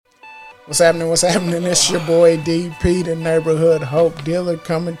What's happening? What's happening? It's your boy DP, the neighborhood hope dealer,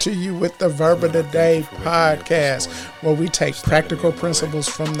 coming to you with the Verb of the Day podcast, where we take practical principles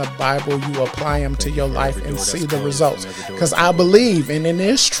from the Bible, you apply them to your life and see the results. Because I believe, and it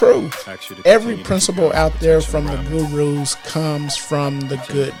is true, every principle out there from the gurus comes from the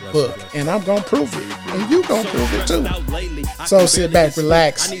good book. And I'm going to prove it. And you going to prove it too. So sit back,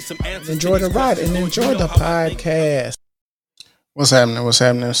 relax, enjoy the ride, and enjoy the podcast. What's happening? What's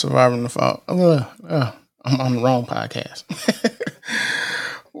happening? Surviving the Fall. I'm on the wrong podcast.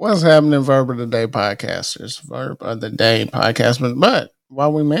 What's happening? Verb of the Day podcasters. Verb of the Day podcast. But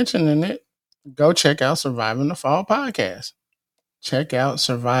while we're mentioning it, go check out Surviving the Fall podcast. Check out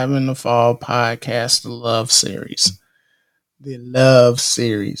Surviving the Fall podcast, the love series. The love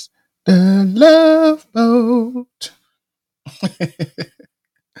series. The Love Boat.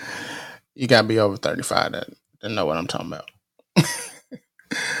 You got to be over 35 to know what I'm talking about.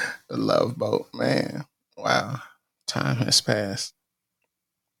 The Love Boat, man. Wow. Time has passed.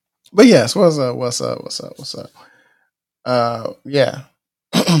 But yes, what's up? Yeah.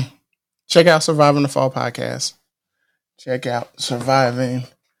 Check out Surviving the Fall podcast. Check out Surviving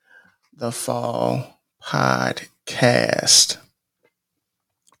the Fall podcast.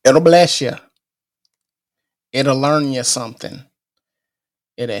 It'll bless you. It'll learn you something.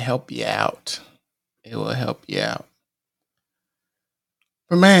 It'll help you out. It will help you out.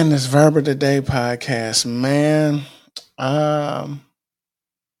 But man, this Verb of the Day podcast, man,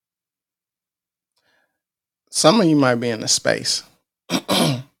 some of you might be in the space.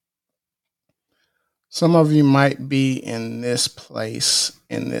 Some of you might be in this place,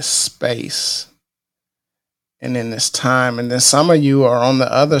 in this space, and in this time. And then some of you are on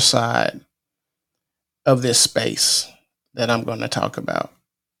the other side of this space that I'm going to talk about.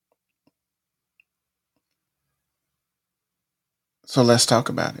 So let's talk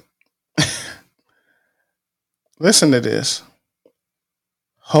about it. Listen to this.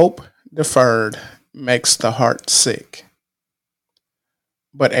 Hope deferred makes the heart sick,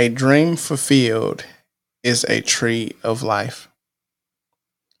 but a dream fulfilled is a tree of life.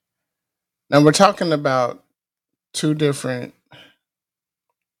 Now we're talking about two different,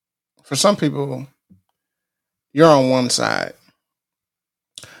 for some people, you're on one side.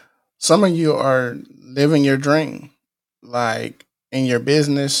 Some of you are living your dream. Like in your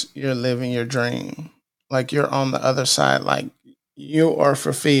business, you're living your dream. Like you're on the other side, like you are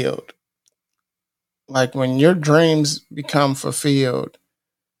fulfilled. Like when your dreams become fulfilled,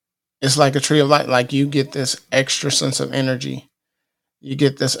 it's like a tree of life. Like you get this extra sense of energy. You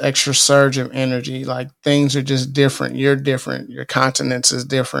get this extra surge of energy. Like things are just different. You're different. Your continence is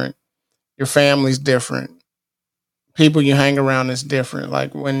different. Your family's different. People you hang around is different.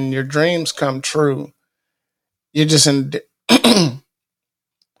 Like when your dreams come true, you're just in,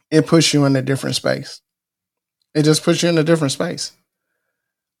 it puts you in a different space. It just puts you in a different space.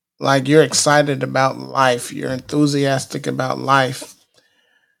 Like you're excited about life. You're enthusiastic about life.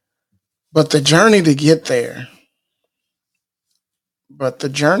 But the journey to get there,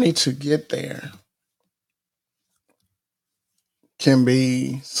 can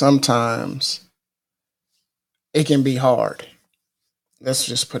be sometimes, it can be hard. Let's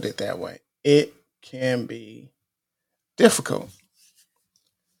just put it that way. It can be difficult.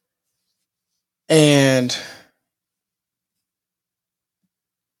 And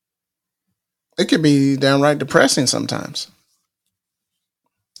it can be downright depressing sometimes.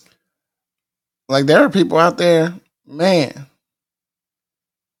 Like there are people out there, man,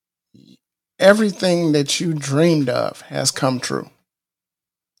 everything that you dreamed of has come true.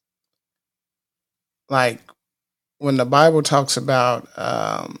 Like when the Bible talks about,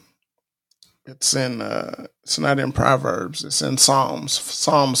 it's not in Proverbs, it's in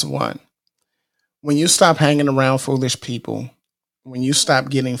Psalms 1. When you stop hanging around foolish people, when you stop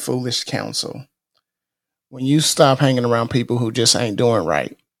getting foolish counsel, when you stop hanging around people who just ain't doing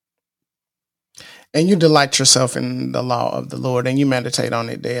right, and you delight yourself in the law of the Lord and you meditate on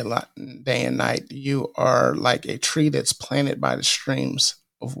it day and night, you are like a tree that's planted by the streams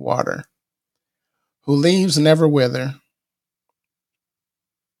of water, whose leaves never wither.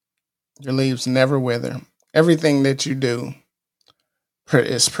 Your leaves never wither. Everything that you do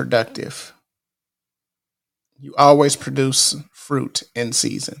is productive. You always produce fruit in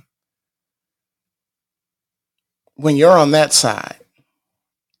season. When you're on that side,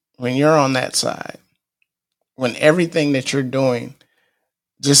 when everything that you're doing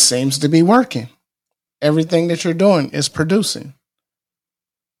just seems to be working, everything that you're doing is producing.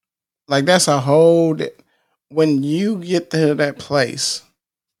 Like that's when you get to that place,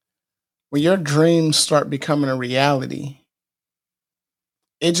 when your dreams start becoming a reality,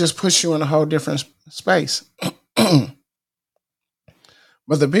 it just puts you in a whole different space.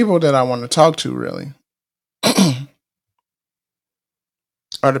 But the people that I want to talk to really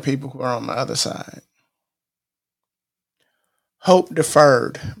are the people who are on the other side. Hope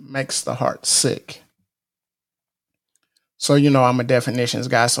deferred makes the heart sick. So, I'm a definitions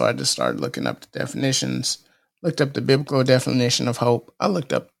guy, so I just started looking up the definitions, looked up the biblical definition of hope. I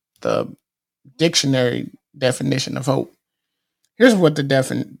looked up the dictionary definition of hope. Here's what the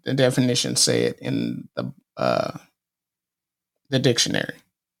definition said in the dictionary: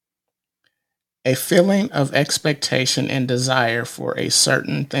 a feeling of expectation and desire for a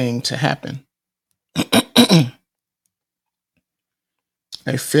certain thing to happen.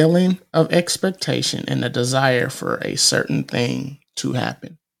 A feeling of expectation and a desire for a certain thing to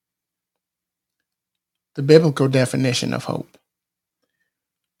happen. The biblical definition of hope: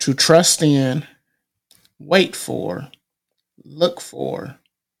 to trust in, wait for, look for,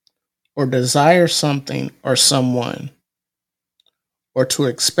 or desire something or someone, or to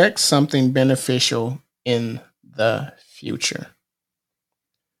expect something beneficial in the future.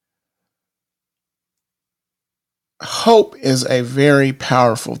 Hope is a very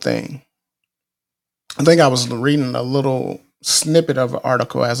powerful thing. I think I was reading a little snippet of an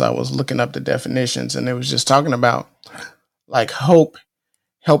article as I was looking up the definitions, and it was just talking about like hope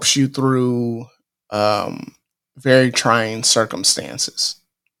helps you through very trying circumstances.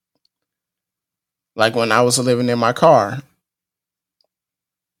 Like when I was living in my car,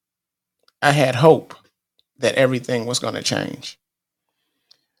 I had hope that everything was going to change.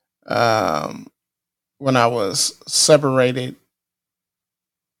 When I was separated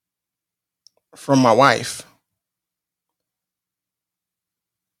from my wife,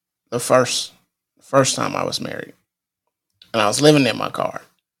 the first time I was married, and I was living in my car,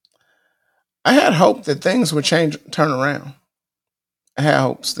 I had hope that things would turn around. I had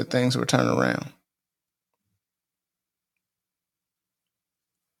hopes that things would turn around.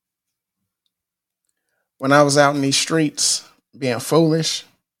 When I was out in these streets being foolish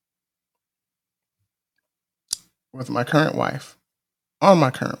with my current wife, on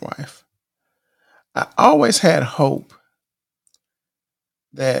my current wife, I always had hope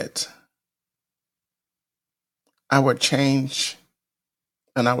that I would change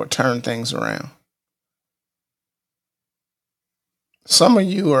and I would turn things around. Some of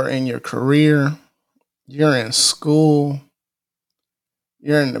you are in your career, you're in school,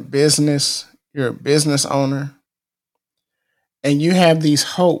 you're in the business, you're a business owner, and you have these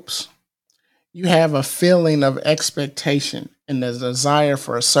hopes. You have a feeling of expectation and the desire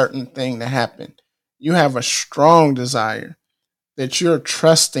for a certain thing to happen. You have a strong desire that you're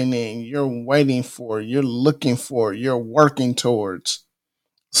trusting in, you're waiting for, you're looking for, you're working towards.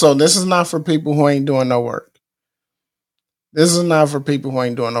 So this is not for people who ain't doing no work. This is not for people who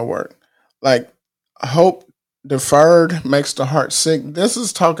ain't doing no work. Like, hope deferred makes the heart sick. This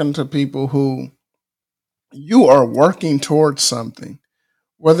is talking to people who you are working towards something,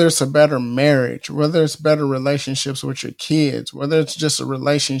 whether it's a better marriage, whether it's better relationships with your kids, whether it's just a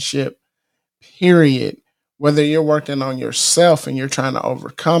relationship, period, whether you're working on yourself and you're trying to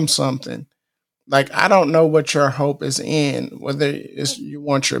overcome something. Like, I don't know what your hope is in, whether it's you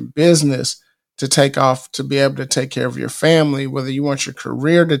want your business to take off to be able to take care of your family, whether you want your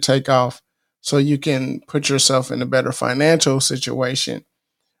career to take off so you can put yourself in a better financial situation.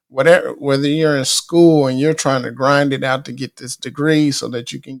 Whatever, whether you're in school and you're trying to grind it out to get this degree so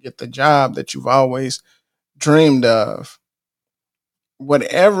that you can get the job that you've always dreamed of.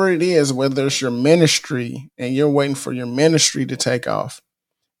 Whatever it is, whether it's your ministry and you're waiting for your ministry to take off,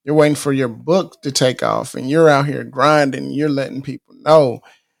 you're waiting for your book to take off and you're out here grinding, you're letting people know,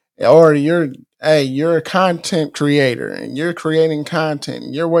 or you're a content creator and you're creating content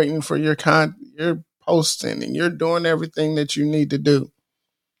and you're waiting for you're posting and you're doing everything that you need to do.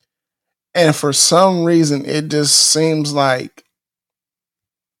 And for some reason, it just seems like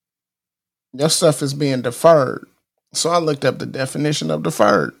your stuff is being deferred. So I looked up the definition of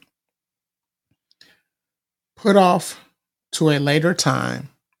deferred: put off to a later time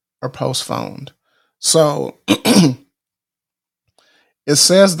or postponed. So it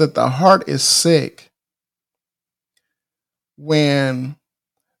says that the heart is sick when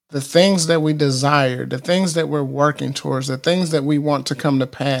the things that we desire, the things that we're working towards, the things that we want to come to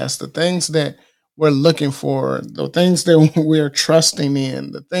pass, the things that we're looking for, the things that we're trusting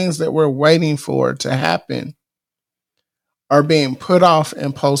in, the things that we're waiting for to happen are being put off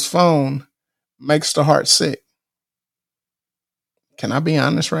and postponed, makes the heart sick. Can I be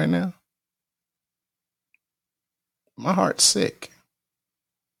honest right now? My heart's sick.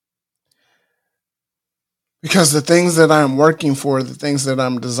 Because the things that I'm working for, the things that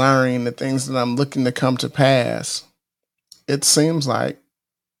I'm desiring, the things that I'm looking to come to pass, it seems like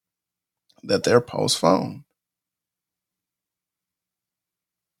that they're postponed.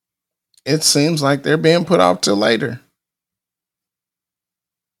 It seems like they're being put off till later.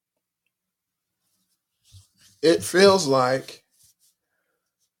 It feels like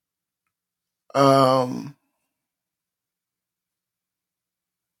um,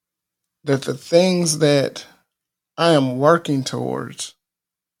 that the things that I am working towards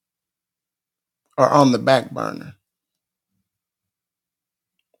are on the back burner.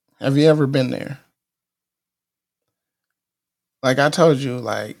 Have you ever been there? Like I told you,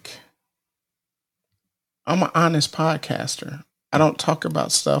 like I'm an honest podcaster. I don't talk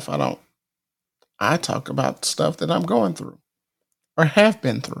about stuff I talk about stuff that I'm going through or have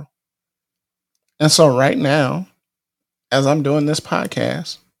been through. And so right now, as I'm doing this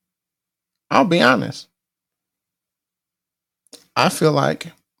podcast, I'll be honest. I feel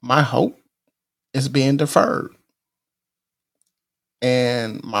like my hope is being deferred.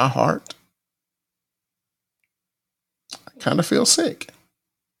 And my heart kind of feels sick.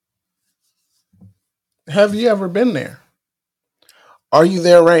 Have you ever been there? Are you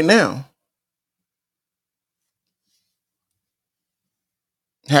there right now?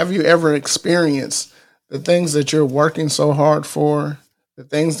 Have you ever experienced the things that you're working so hard for, the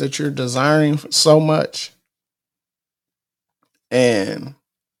things that you're desiring so much, and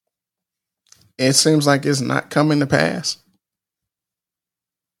it seems like it's not coming to pass?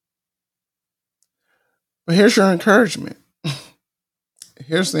 But here's your encouragement.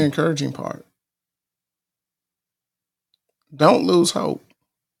 Here's the encouraging part. Don't lose hope.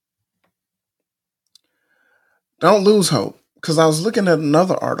 Don't lose hope. Because I was looking at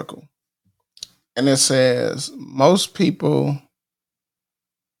another article and it says most people,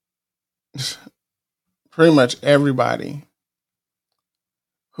 pretty much everybody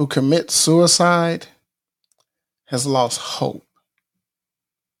who commits suicide has lost hope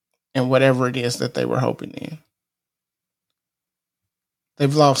in whatever it is that they were hoping in.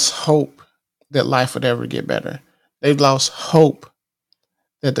 They've lost hope that life would ever get better. They've lost hope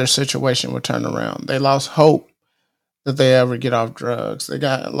that their situation would turn around. They lost hope that they ever get off drugs. They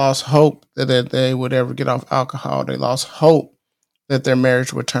got lost hope that they would ever get off alcohol. They lost hope that their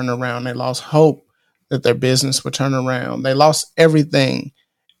marriage would turn around. They lost hope that their business would turn around. They lost everything,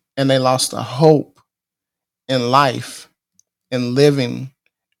 and they lost the hope in life and living,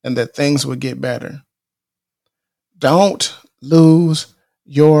 and that things would get better. Don't lose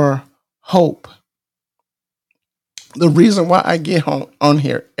your hope. The reason why I get on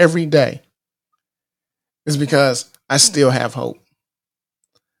here every day is because I still have hope.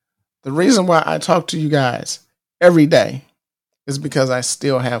 The reason why I talk to you guys every day is because I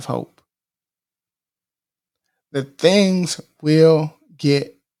still have hope that things will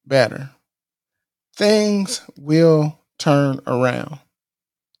get better. Things will turn around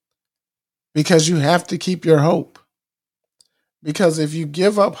because you have to keep your hope. Because if you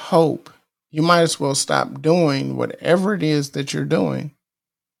give up hope, you might as well stop doing whatever it is that you're doing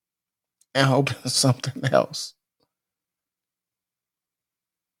and hope for something else.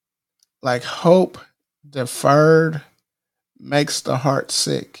 Like hope deferred makes the heart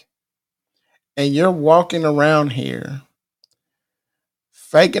sick. And you're walking around here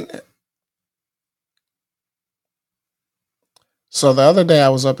faking it. So the other day I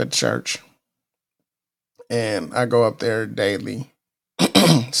was up at church and I go up there daily,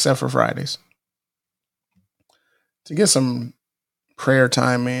 except for Fridays, to get some prayer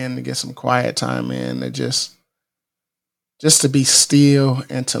time in, to get some quiet time in, to just to be still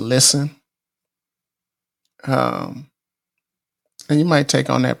and to listen. And you might take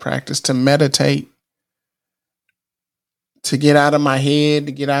on that practice to meditate, to get out of my head,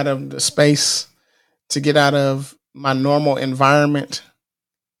 to get out of the space, to get out of my normal environment.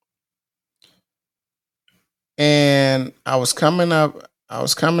 And I was coming out,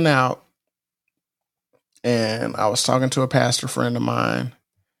 and I was talking to a pastor friend of mine,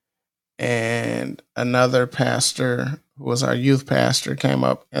 and another pastor who was our youth pastor came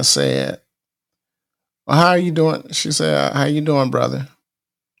up and said, "Well, how are you doing?" She said, "How you doing, brother?"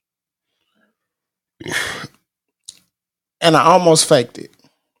 And I almost faked it.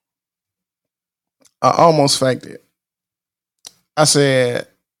 I said,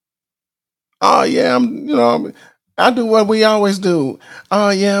 "Oh yeah, I do what we always do. Oh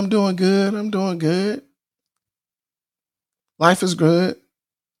yeah, I'm doing good. I'm doing good. Life is good."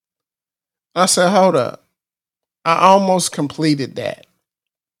 I said, "Hold up. I almost completed that."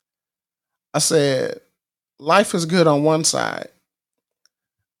 I said, "Life is good on one side.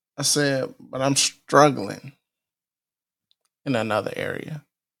 I said, but I'm struggling in another area.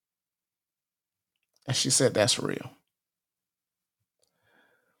 And she said, that's real.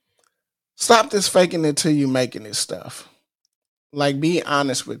 Stop this faking it till you making this stuff. Like, be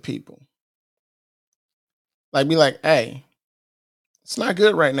honest with people. Like, be like, hey, it's not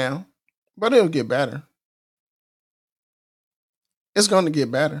good right now, but it'll get better. It's going to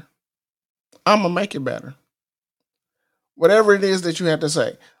get better. I'm going to make it better. Whatever it is that you have to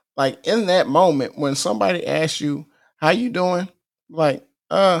say. Like, in that moment, when somebody asks you, how you doing? Like,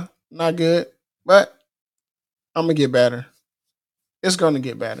 not good, but I'm going to get better. It's going to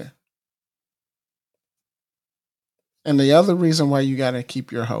get better. And the other reason why you got to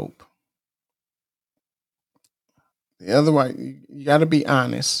keep your hope. The other way, you got to be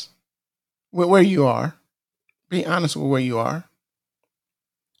honest with where you are. Be honest with where you are.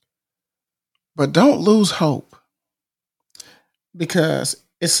 But don't lose hope. Because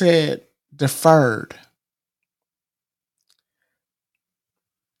it said deferred.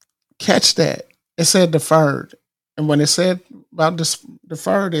 Catch that. It said deferred. And when it said about this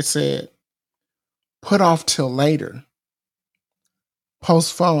deferred, it said put off till later.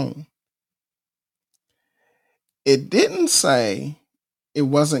 Postpone. It didn't say it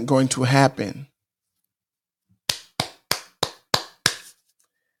wasn't going to happen.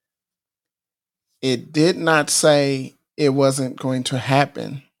 It did not say it wasn't going to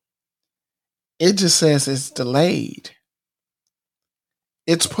happen. It just says it's delayed.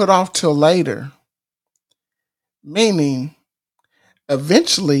 It's put off till later. Meaning,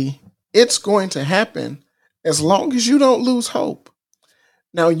 eventually, it's going to happen as long as you don't lose hope.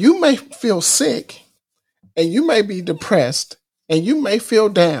 Now, you may feel sick and you may be depressed and you may feel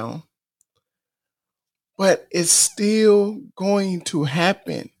down, but it's still going to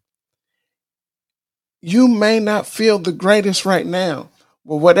happen. You may not feel the greatest right now,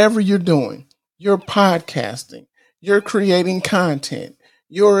 but whatever you're doing, you're podcasting, you're creating content,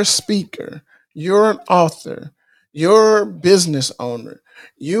 you're a speaker, you're an author, you're a business owner,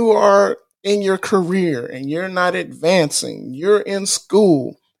 you are in your career and you're not advancing, you're in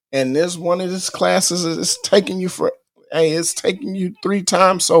school, and there's one of these classes is taking you for, hey, it's taking you 3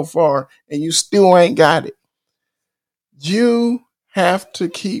 times so far and you still ain't got it. You have to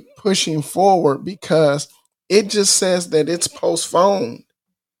keep pushing forward because it just says that it's postponed.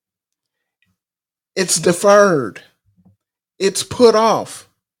 It's deferred. It's put off.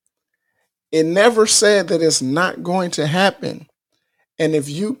 It never said that it's not going to happen. And if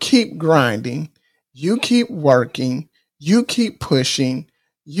you keep grinding, you keep working, you keep pushing,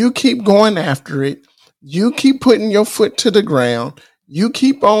 you keep going after it, you keep putting your foot to the ground, you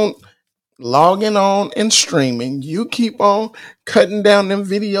keep on logging on and streaming, you keep on cutting down them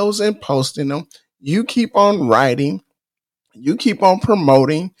videos and posting them, you keep on writing, you keep on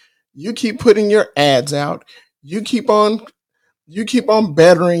promoting, you keep putting your ads out, you keep on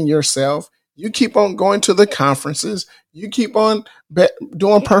bettering yourself, you keep on going to the conferences, you keep on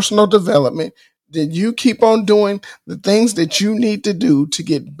doing personal development, that you keep on doing the things that you need to do to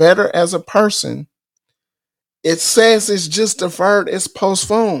get better as a person. It says it's just deferred, it's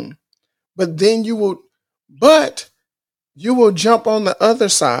postponed. But then you will jump on the other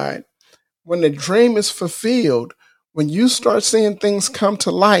side when the dream is fulfilled. When you start seeing things come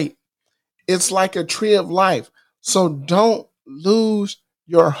to light, it's like a tree of life. So don't lose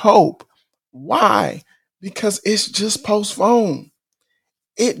your hope. Why? Because it's just postponed.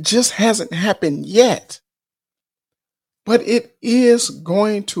 It just hasn't happened yet. But it is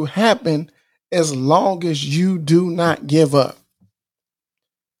going to happen as long as you do not give up.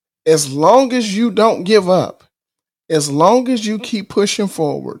 As long as you don't give up, as long as you keep pushing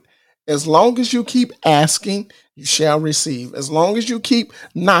forward, as long as you keep asking, you shall receive. As long as you keep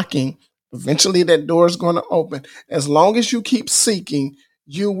knocking, eventually that door is going to open. As long as you keep seeking,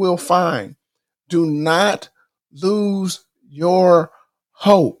 you will find. Do not lose your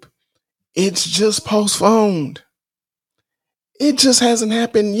hope. It's just postponed. It just hasn't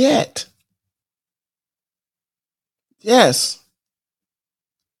happened yet. Yes.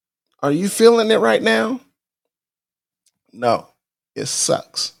 Are you feeling it right now? No, it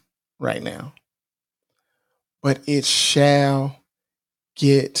sucks right now. But it shall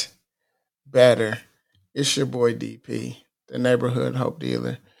get better. It's your boy DP, the neighborhood hope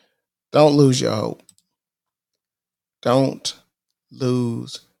dealer. Don't lose your hope. Don't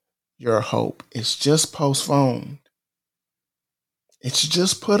lose your hope. It's just postponed. It's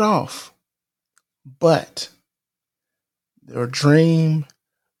just put off. But your dream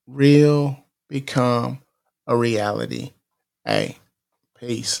will become a reality. Hey,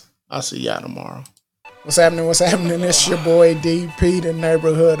 peace. I'll see y'all tomorrow. What's happening? What's happening? It's your boy DP, the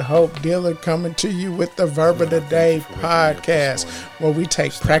neighborhood hope dealer, coming to you with the Verb of the Day podcast, where we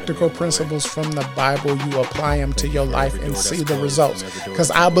take practical principles from the Bible, you apply them to your life and see the results. Because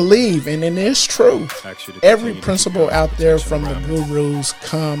I believe, and it is true, every principle out there from the gurus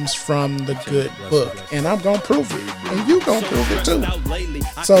comes from the good book. And I'm going to prove it. And you going to prove it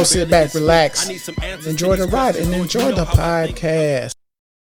too. So sit back, relax, enjoy the ride, and enjoy the podcast.